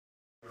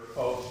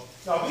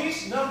Now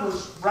these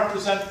numbers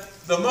represent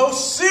the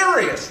most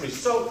serious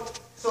reason.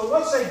 So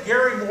let's say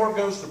Gary Mohr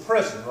goes to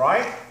prison,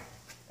 right?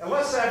 And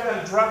let's say I've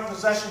got a drug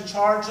possession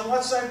charge, and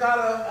let's say I've got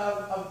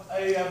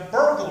a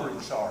burglary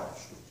charge.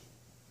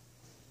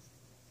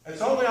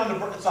 It's only on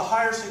the, it's a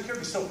higher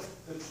security. So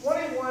the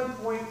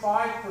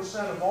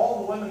 21.5% of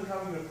all the women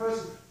coming to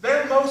prison,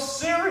 their most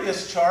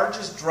serious charge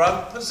is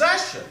drug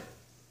possession.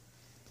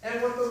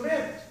 And with the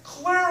men,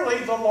 clearly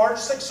the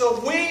largest thing.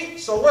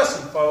 So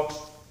listen, folks.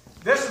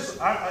 This is,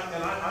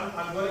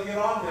 I'm going to get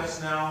on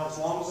this now, as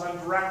long as I'm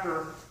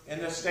director in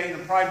this state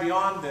and probably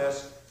beyond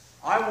this.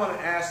 I want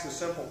to ask the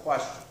simple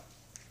question.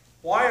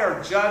 Why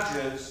are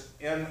judges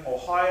in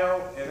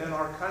Ohio and in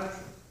our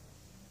country,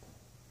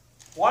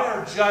 why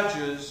are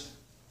judges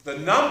the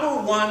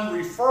 #1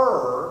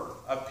 referrer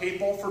of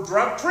people for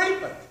drug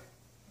treatment?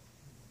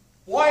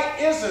 Why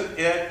isn't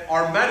it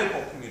our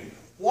medical community?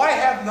 Why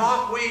have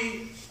not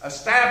we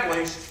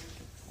established,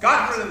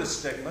 gotten rid of the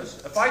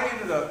stigmas? If I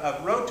needed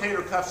a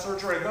rotator cuff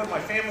surgery, I go to my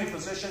family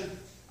physician,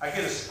 I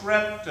get a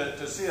script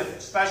to see a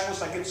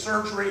specialist, I get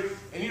surgery,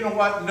 and you know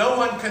what? No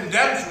one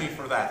condemns me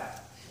for that.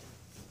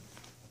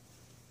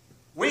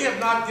 We have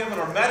not given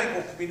our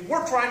medical community,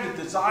 we're trying to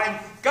design,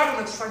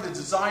 government's trying to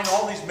design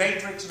all these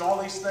matrix and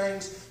all these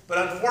things, but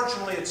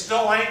unfortunately it's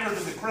still anchored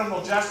in the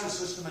criminal justice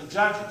system and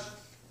judges.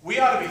 We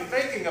ought to be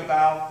thinking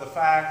about the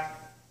fact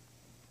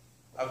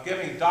of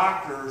giving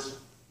doctors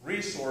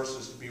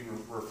resources to be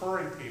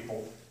referring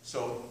people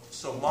so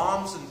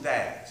moms and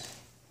dads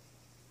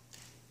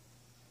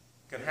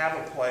can have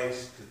a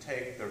place to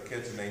take their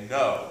kids and they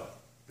know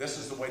this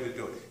is the way to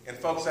do it. And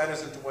folks, that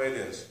isn't the way it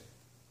is.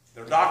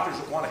 There are doctors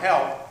that want to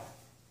help,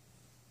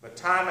 but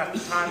time after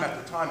time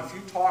after time, if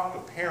you talk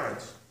to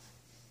parents,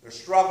 they're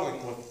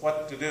struggling with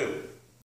what to do.